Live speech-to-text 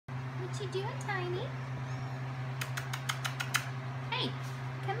What you doing, Tiny? Hey,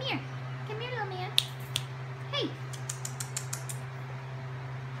 come here. Come here, little man. Hey.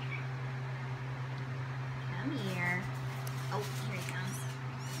 Come here. Oh, here he comes.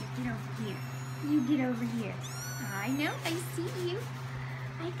 You get over here. You get over here. I know, I see you.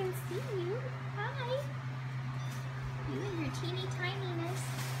 I can see you. Hi. You and your teeny tininess.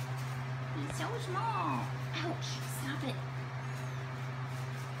 He's so small. Ouch, stop it.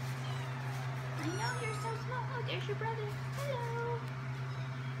 I know you're so small. Oh, there's your brother. Hello.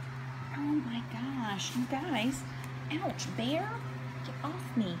 Oh my gosh, you guys. Ouch, bear. Get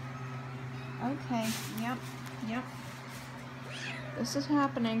off me. Okay, yep. This is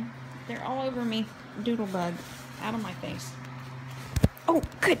happening. They're all over me. Doodlebug. Out of my face. Oh,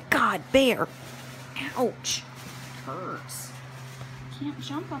 good God, bear. Ouch. Hurts. Can't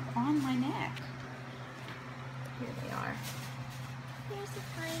jump up on my neck. Here they are. Here's the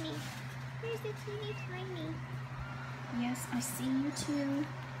tiny. Here's the teeny tiny. Yes, I see you too.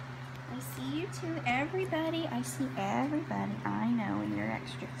 I see you too. Everybody, I see everybody. I know, you're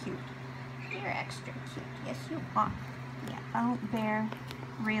extra cute. You're extra cute. Yes, you are. Yeah. Oh, bear.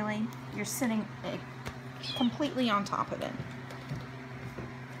 Really? You're sitting completely on top of it.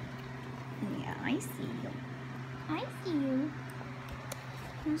 Yeah, I see you. I see you.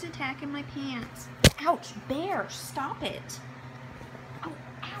 Who's attacking my pants? Ouch, bear, stop it. Oh,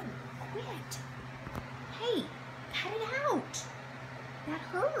 ow, quit. Hey, cut it out. That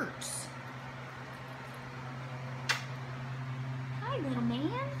hurts. Hi, little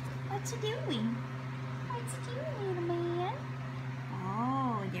man. What's you doing? What's you doing, little man?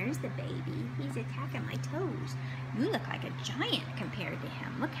 Oh, there's the baby. He's attacking my toes. You look like a giant compared to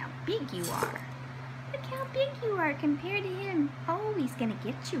him. Look how big you are. Look how big you are compared to him. Oh, he's gonna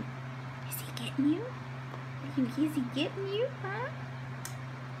get you. Is he getting you? Is he getting you, huh?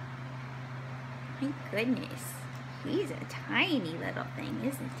 My goodness. He's a tiny little thing,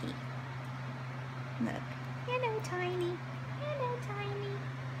 isn't he? Look. Hello, Tiny. Hello, Tiny.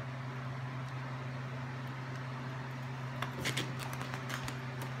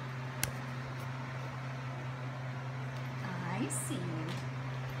 I see you.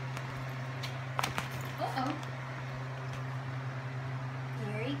 Uh-oh.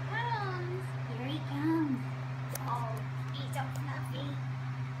 Here he comes. Here he comes. Oh, he's so fluffy.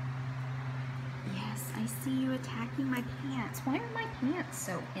 Yes, I see you attacking my pants. Why are my pants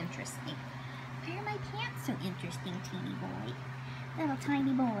so interesting? Why are my pants so interesting, teeny boy? Little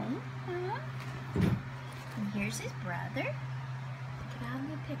tiny boy. Huh? And here's his brother. Get out of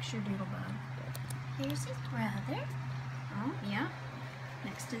the picture, Doodlebug. Here's his brother. Oh, yeah.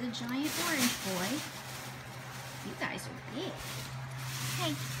 Next to the giant orange boy. You guys are big.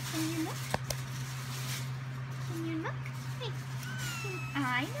 Hey, can you look? Can you look? Hey,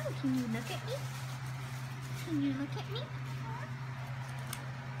 I know. Can you look at me? Can you look at me?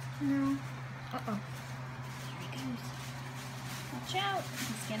 No. Uh-oh. Here he goes. Watch out.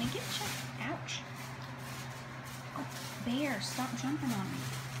 He's gonna get you. Ouch. Oh, bear, stop jumping on me.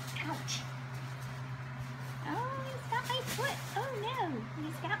 Ouch. Oh, he's got my foot. Oh no,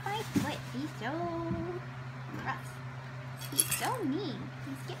 he's got my foot. He's so rough. He's so mean.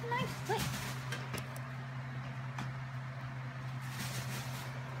 He's getting my foot.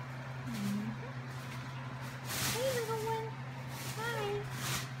 Hey, little one. Hi.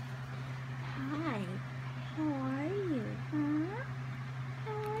 Hi. How are you? Huh?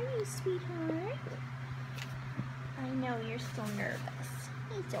 How are you, sweetheart? I know you're so nervous.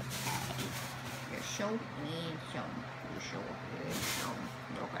 It's okay. You're so handsome. You're so handsome.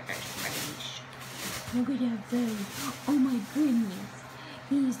 Look at that face. Look at that face. Oh my goodness.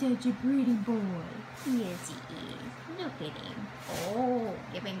 He's such a pretty boy. Yes, he is. Look at him. Oh,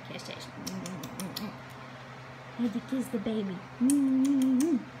 give him kisses. Had to kiss the baby.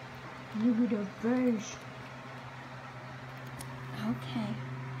 Look at that face. Okay.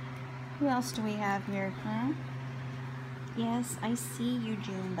 Who else do we have here, huh? Yes, I see you,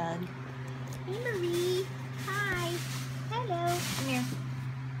 Junebug. Hey, Marie. Hi. Hello. Come here.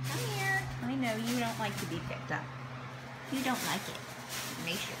 Come here. I know you don't like to be picked up. You don't like it. It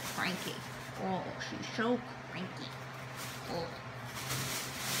makes you cranky. Oh, she's so cranky. Oh.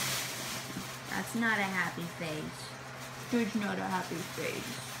 That's not a happy face. That's not a happy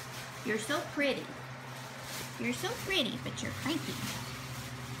face. You're so pretty. You're so pretty, but you're cranky.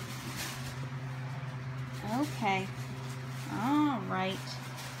 Okay. All right.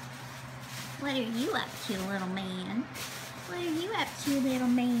 What are you up to, little man? What are you up to, little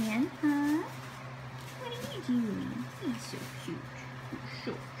man? Huh? What are you doing? He's so cute. He's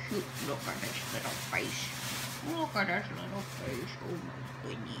so cute. Look at this little face. Look at this little face. Oh my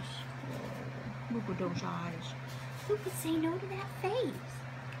goodness. Look at those eyes. Who could say no to that face?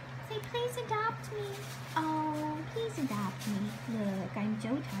 Say, please adopt me. Oh, please adopt me. Look, I'm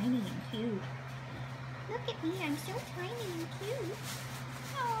so tiny and cute. Look at me, I'm so tiny and cute.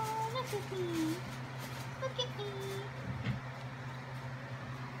 Oh, look at me. Look at me.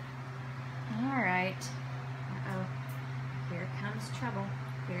 All right. Uh-oh. Here comes trouble.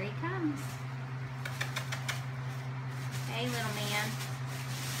 Here he comes. Hey, little man.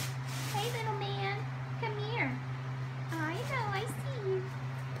 Hey, little man. Come here. I know, I see you.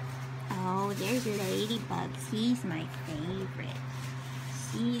 Oh, there's Ladybug. She's my favorite.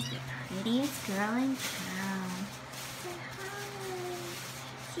 She's the prettiest girl in town. Say hi.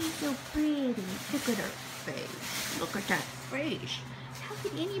 She's so pretty. Look at her face. Look at that face. How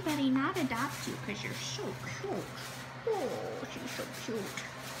could anybody not adopt you? Because you're so cute. Oh, she's so cute.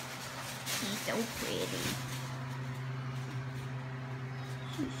 She's so pretty.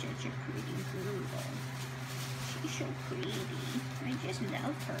 She's such a pretty girl. She's so pretty. I just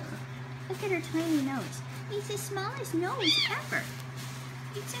love her. Look at her tiny nose. It's the smallest nose ever.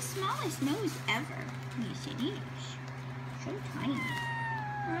 It's the smallest nose ever. Yes, it is. So tiny.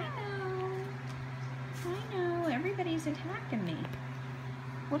 I know. Everybody's attacking me.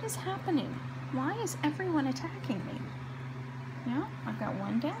 What is happening? Why is everyone attacking me? Now, I've got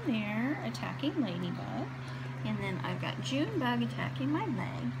one down there attacking Ladybug. And then I've got Junebug attacking my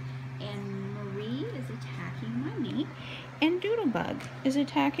leg. And Marie is attacking my knee. And Doodlebug is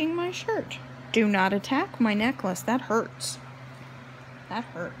attacking my shirt. Do not attack my necklace. That hurts. That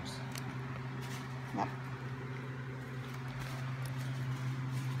hurts. Yep.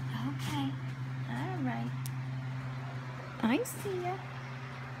 Okay. All right. I see ya.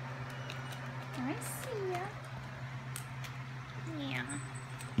 I see ya.